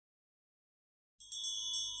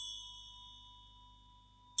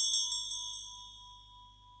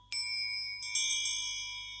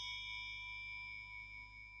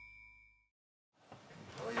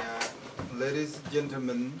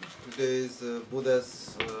gentlemen, today is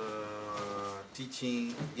Buddha's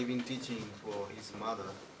giving teaching for his mother.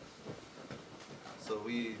 So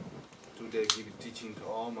we today give teaching to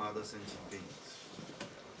all mother sentient beings.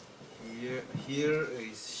 Here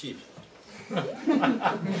is she. My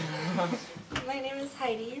name is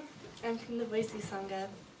Heidi. I'm from the Boise Sangha.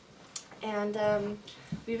 And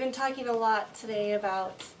we've been talking a lot today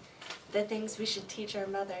about the things we should teach our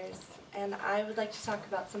mothers. And I would like to talk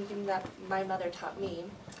about something that my mother taught me,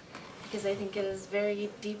 because I think it is very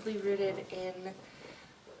deeply rooted in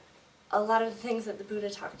a lot of the things that the Buddha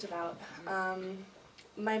talked about.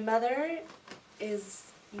 My mother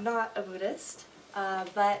is not a Buddhist,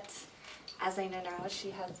 but as I know now,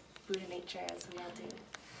 she has Buddha nature, as we all do.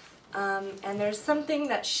 And there's something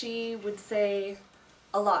that she would say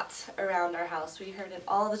a lot around our house. We heard it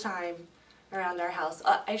all the time around our house.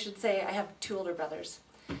 I should say I have 2 older brothers.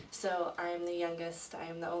 So I am the youngest, I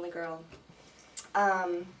am the only girl.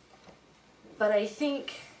 But I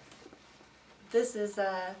think this is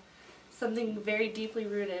something very deeply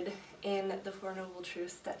rooted in the Four Noble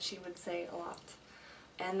Truths that she would say a lot.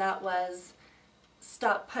 And that was,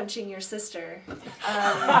 stop punching your sister. Sometimes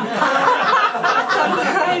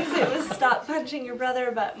it was stop punching your brother,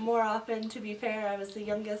 but more often, to be fair, I was the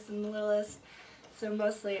youngest and the littlest. So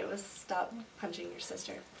mostly it was stop punching your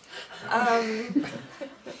sister.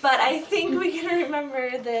 But I think we can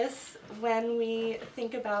remember this when we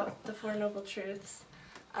think about the Four Noble Truths.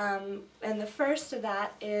 And the first of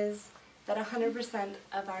that is that 100%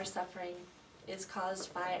 of our suffering is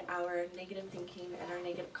caused by our negative thinking and our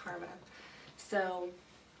negative karma. So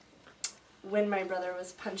when my brother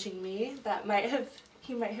was punching me,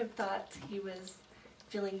 he might have thought he was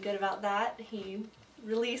feeling good about that. He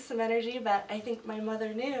released some energy, but I think my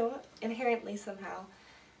mother knew inherently somehow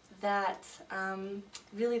that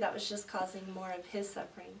really that was just causing more of his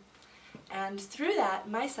suffering. And through that,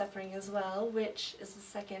 my suffering as well, which is the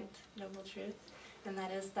second noble truth, and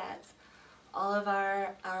that is that all of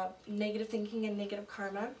our negative thinking and negative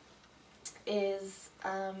karma is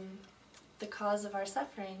the cause of our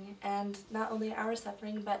suffering, and not only our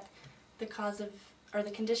suffering, but the cause of, or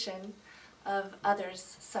the condition of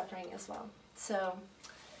others' suffering as well. So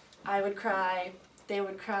I would cry, they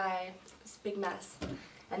would cry, it's a big mess.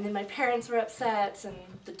 And then my parents were upset, and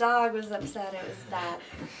the dog was upset, it was bad.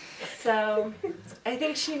 So I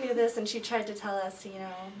think she knew this, and she tried to tell us, you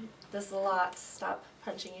know, this a lot, stop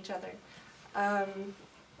punching each other.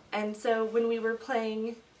 And so when we were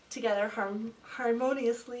playing together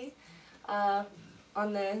harmoniously on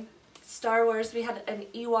the Star Wars, we had an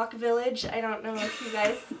Ewok village. I don't know if you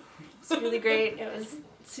guys, it's really great, it was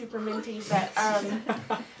super minty, but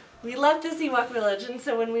we loved this Ewok village, and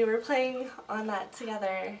so when we were playing on that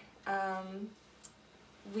together, I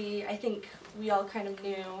think we all kind of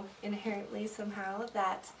knew inherently somehow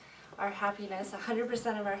that our happiness,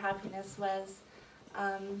 100% of our happiness, was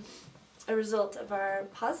a result of our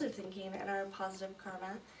positive thinking and our positive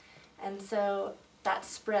karma. And so that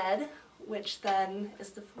spread, which then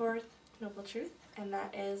is the fourth noble truth, and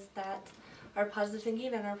that is that our positive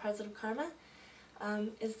thinking and our positive karma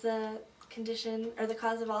is the condition, or the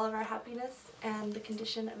cause of all of our happiness, and the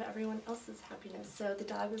condition of everyone else's happiness. So the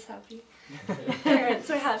dog was happy, parents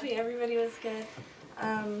were happy, everybody was good.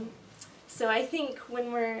 So I think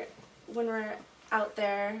when we're out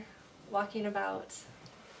there walking about,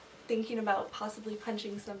 thinking about possibly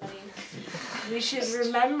punching somebody, we should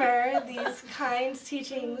remember these kind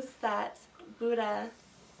teachings that Buddha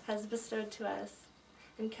has bestowed to us,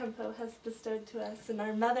 and Khenpo has bestowed to us, and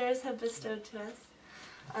our mothers have bestowed to us.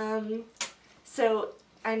 So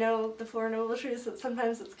I know the Four Noble Truths, but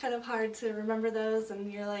sometimes it's kind of hard to remember those, and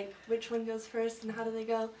you're like, which one goes first and how do they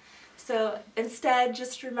go? So instead,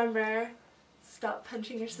 just remember, stop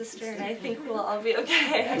punching your sister, and I think we'll all be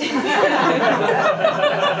okay.